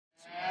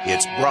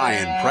It's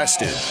Brian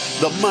Preston,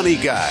 the money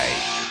guy.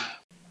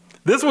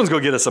 This one's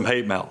going to get us some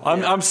hate mail.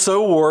 I'm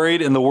so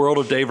worried in the world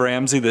of Dave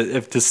Ramsey that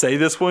if to say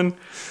this one,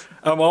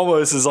 I'm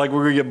almost as like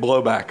we're going to get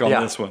blowback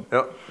on this one.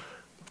 Yep.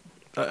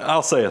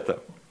 I'll say it though.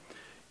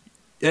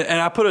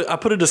 And I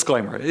put a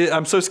disclaimer.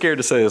 I'm so scared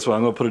to say this one.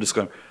 I'm going to put a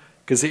disclaimer.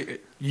 Because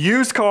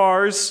used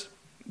cars,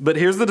 but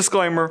here's the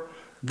disclaimer,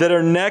 that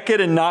are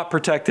naked and not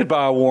protected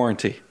by a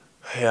warranty.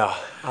 Yeah.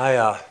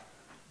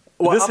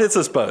 This hits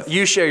us both.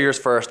 You share yours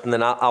first, and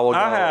then I will go.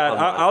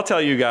 I'll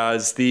tell you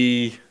guys,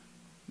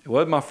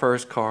 what my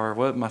first car,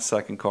 what my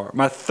second car,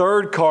 my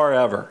third car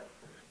ever.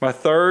 My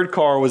third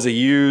car was a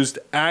used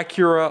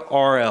Acura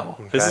RL.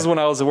 Okay. This is when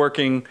I was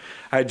working,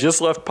 I had just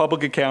left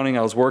public accounting.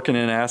 I was working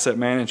in asset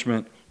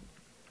management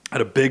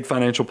at a big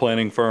financial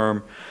planning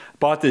firm.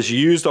 Bought this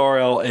used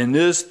RL, and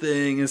this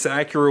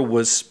Acura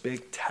was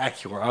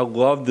spectacular. I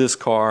loved this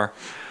car.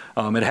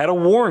 It had a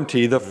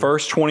warranty the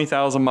first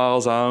 20,000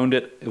 miles I owned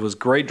it. It was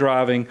great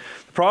driving.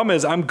 The problem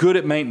is I'm good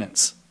at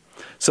maintenance.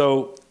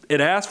 So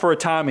it asked for a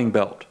timing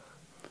belt.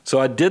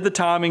 So I did the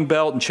timing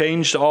belt and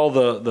changed all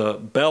the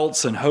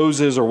belts and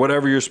hoses or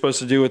whatever you're supposed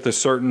to do with a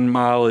certain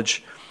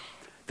mileage.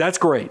 That's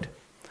great.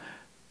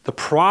 The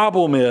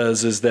problem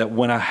is that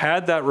when I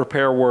had that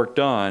repair work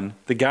done,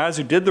 the guys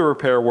who did the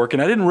repair work,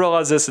 and I didn't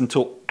realize this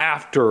until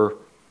after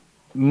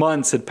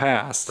months had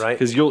passed, right?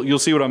 Because you'll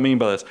see what I mean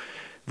by this.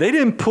 They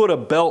didn't put a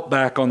belt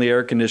back on the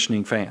air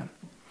conditioning fan.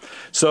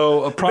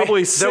 So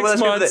probably 6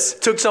 months.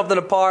 Took something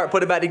apart,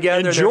 put it back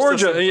together. In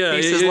Georgia,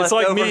 it's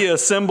like me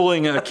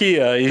assembling a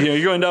Kia.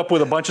 You end up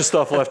with a bunch of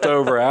stuff left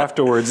over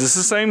afterwards. It's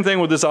the same thing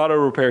with this auto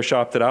repair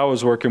shop that I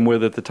was working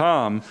with at the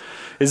time.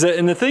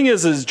 And the thing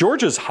is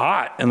Georgia's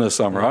hot in the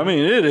summer. I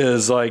mean, it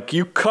is like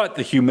you cut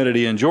the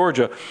humidity in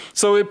Georgia.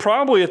 So it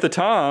probably at the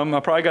time, I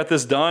probably got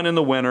this done in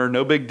the winter,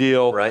 no big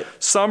deal. Right.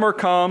 Summer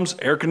comes,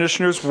 air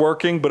conditioner's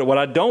working, but what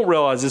I don't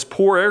realize is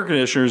poor air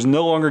conditioner is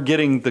no longer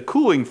getting the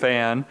cooling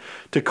fan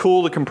to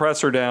cool the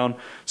compressor down.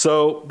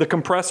 So the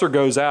compressor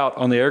goes out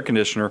on the air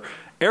conditioner.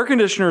 Air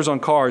conditioners on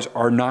cars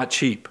are not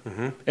cheap,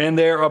 and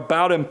they're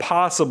about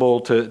impossible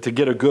to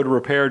get a good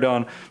repair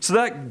done. So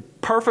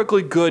that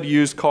perfectly good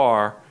used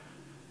car,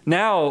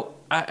 now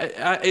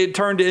it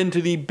turned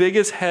into the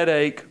biggest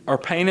headache or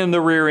pain in the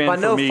rear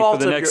end for me for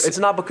the next. It's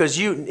not because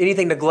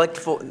anything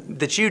neglectful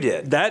that you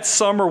did. That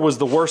summer was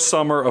the worst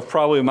summer of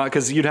probably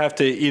because you'd have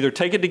to either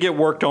take it to get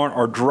worked on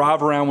or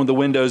drive around with the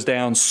windows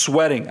down,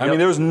 sweating. I mean,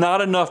 there was not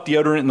enough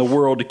deodorant in the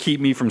world to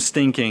keep me from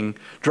stinking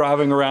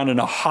driving around in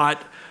a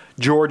hot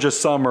Georgia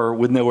summer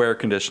with no air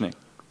conditioning.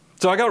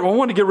 So I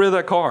wanted to get rid of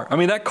that car. I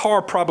mean, that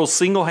car probably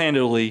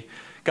single-handedly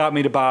got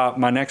me to buy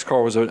my next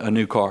car was a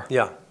new car.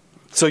 Yeah.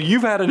 So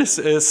you've had a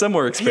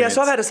similar experience. Yeah,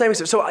 so I've had the same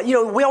experience. So,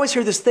 we always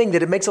hear this thing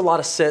that it makes a lot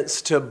of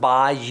sense to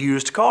buy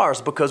used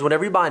cars because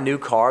whenever you buy a new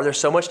car, there's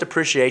so much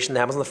depreciation that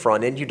happens on the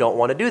front end, you don't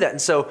want to do that.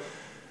 And so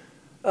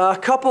a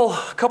couple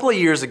of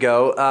years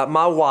ago,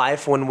 my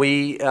wife, when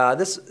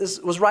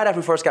this was right after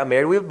we first got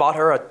married, we bought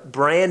her a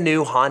brand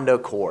new Honda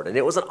Accord. And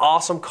it was an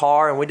awesome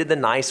car, and we did the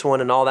nice one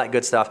and all that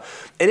good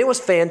stuff. And it was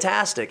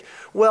fantastic.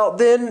 Well,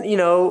 then,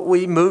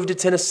 we moved to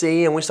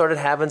Tennessee, and we started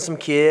having some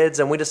kids,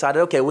 and we decided,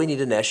 okay, we need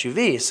an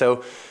SUV.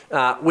 So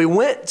we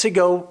went to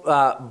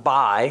go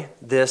buy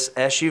this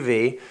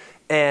SUV.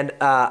 And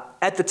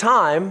at the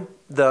time,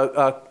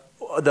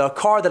 the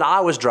car that I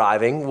was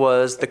driving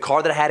was the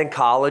car that I had in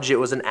college. It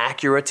was an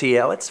Acura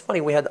TL. It's funny,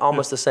 we had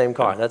almost the same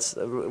car. That's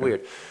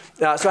weird.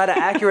 So I had an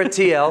Acura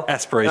TL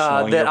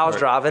that I was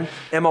driving,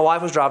 and my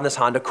wife was driving this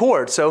Honda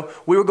Accord. So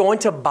we were going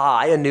to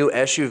buy a new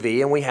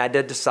SUV, and we had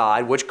to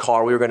decide which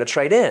car we were going to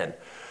trade in.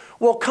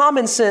 Well,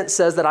 common sense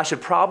says that I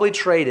should probably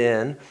trade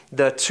in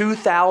the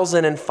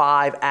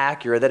 2005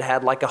 Acura that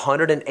had like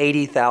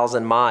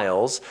 180,000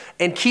 miles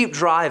and keep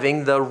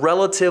driving the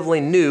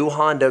relatively new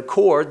Honda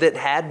Accord that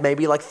had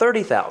maybe like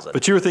 30,000.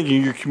 But you were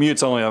thinking your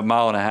commute's only a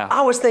mile and a half.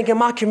 I was thinking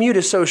my commute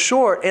is so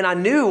short, and I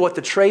knew what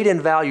the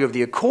trade-in value of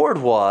the Accord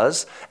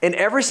was, and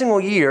every single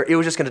year it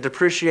was just going to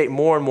depreciate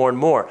more and more and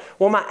more.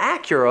 Well, my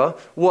Acura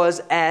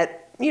was at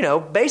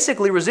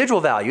basically residual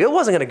value. It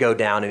wasn't going to go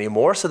down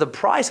anymore, so the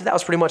price of that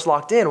was pretty much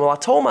locked in. Well, I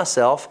told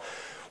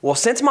myself, well,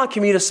 since my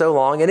commute is so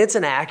long and it's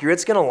an Acura,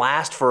 it's going to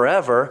last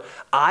forever,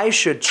 I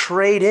should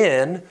trade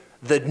in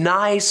the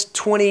nice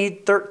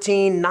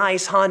 2013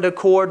 nice Honda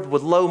Accord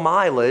with low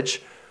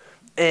mileage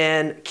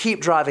and keep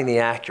driving the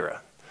Acura.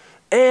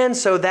 And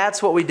so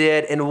that's what we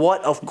did, and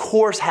what, of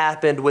course,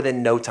 happened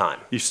within no time.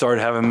 You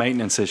started having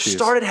maintenance issues.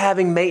 Started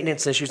having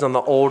maintenance issues on the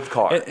old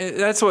car. And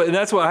that's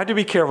what I had to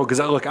be careful because,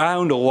 look, I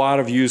owned a lot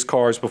of used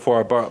cars before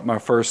I bought my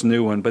first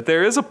new one. But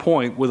there is a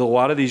point with a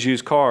lot of these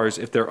used cars,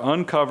 if they're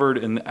uncovered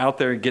and out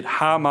there and get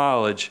high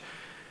mileage,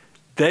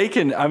 they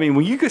can, I mean,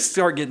 when you could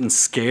start getting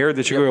scared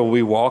that you're going to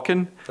be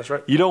walking, that's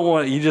right. You don't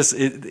want, you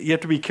have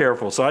to be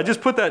careful. So I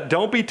just put that,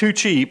 don't be too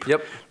cheap.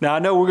 Yep. Now I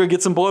know we're going to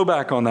get some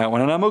blowback on that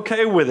one, and I'm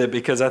okay with it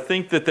because I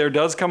think that there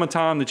does come a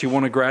time that you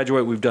want to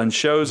graduate. We've done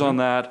shows on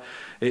that.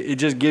 It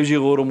just gives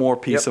you a little more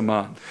peace of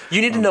mind.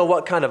 You need to know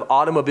what kind of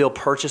automobile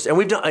purchase, and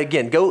we've done,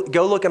 again, go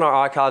look in our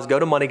archives, go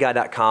to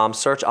moneyguy.com,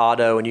 search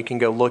auto, and you can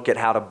go look at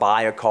how to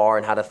buy a car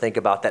and how to think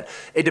about that.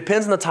 It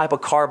depends on the type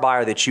of car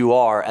buyer that you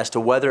are as to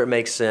whether it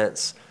makes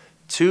sense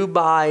to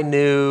buy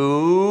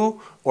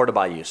new or to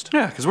buy used.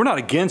 Yeah, because we're not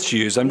against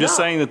used. I'm just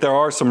saying that there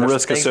are some There's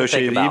risk some things to think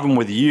associated about. even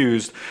with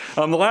used.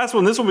 The last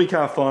one, this will be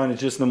kind of fun. It's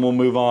just, then we'll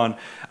move on.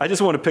 I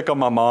just want to pick on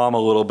my mom a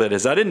little bit.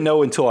 Is I didn't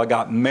know until I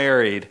got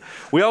married.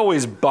 We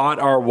always bought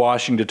our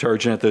washing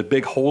detergent at the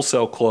big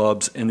wholesale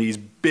clubs in these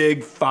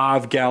big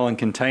 5-gallon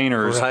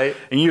containers. Right.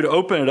 And you'd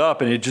open it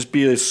up and it'd just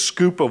be a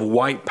scoop of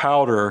white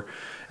powder.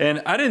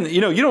 And I didn't,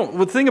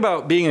 the thing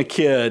about being a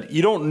kid,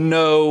 you don't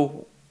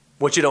know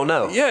what you don't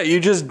know. Yeah, you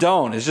just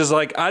don't. It's just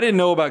like, I didn't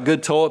know about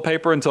good toilet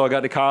paper until I got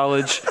to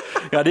college.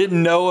 I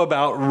didn't know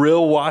about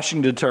real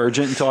washing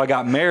detergent until I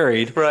got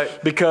married. Right.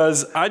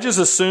 Because I just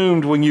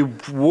assumed when you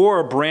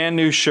wore a brand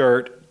new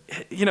shirt,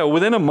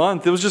 within a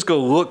month, it was just going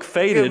to look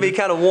faded. It's going to be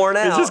kind of worn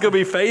out. It's just going to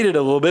be faded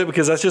a little bit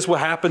because that's just what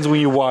happens when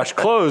you wash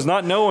clothes.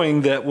 Not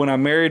knowing that when I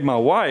married my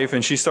wife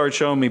and she started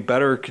showing me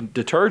better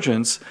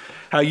detergents,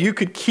 how you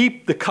could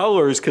keep the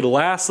colors could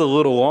last a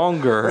little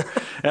longer.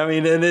 I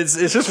mean, and it's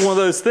just one of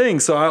those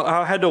things. So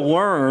I had to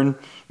learn,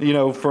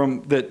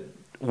 from that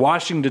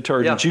washing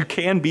detergents, you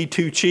can be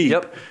too cheap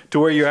to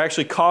where you're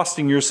actually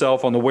costing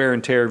yourself on the wear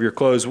and tear of your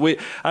clothes.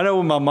 I know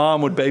when my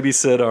mom would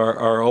babysit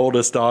our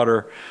oldest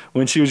daughter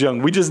when she was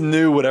young, we just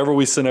knew whatever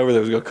we sent over there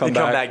was going to come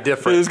back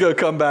different. It was going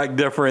to come back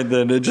different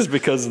than just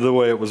because of the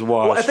way it was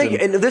washed. Well, I think,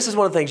 and this is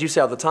one of the things you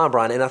say all the time,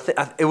 Brian, and I think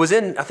it was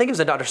in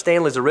Dr.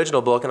 Stanley's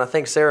original book, and I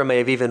think Sarah may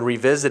have even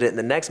revisited it in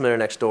the next Millionaire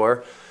Next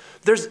Door.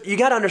 You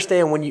got to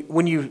understand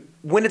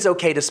when it's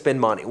okay to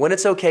spend money, when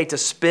it's okay to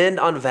spend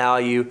on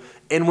value,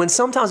 and when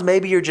sometimes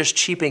maybe you're just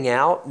cheaping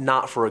out,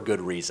 not for a good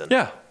reason.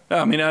 Yeah.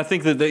 I mean, I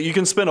think that you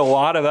can spend a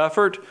lot of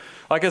effort.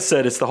 Like I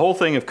said, it's the whole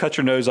thing of cut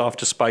your nose off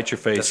to spite your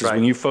face. That's Is right.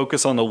 when you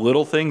focus on the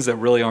little things that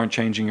really aren't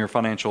changing your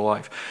financial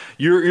life.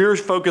 You're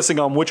focusing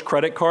on which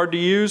credit card to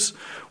use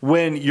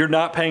when you're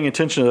not paying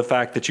attention to the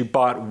fact that you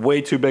bought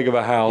way too big of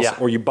a house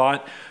or you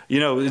bought,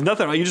 there's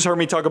nothing. You just heard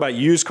me talk about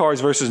used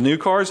cars versus new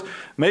cars.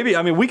 We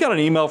got an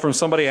email from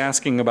somebody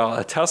asking about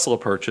a Tesla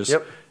purchase.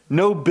 Yep.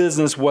 No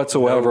business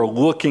whatsoever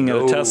looking at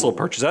a Tesla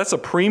purchase. That's a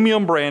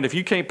premium brand. If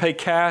you can't pay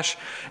cash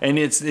and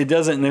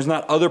there's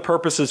not other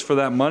purposes for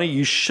that money,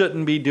 you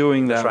shouldn't be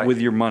doing that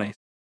with your money.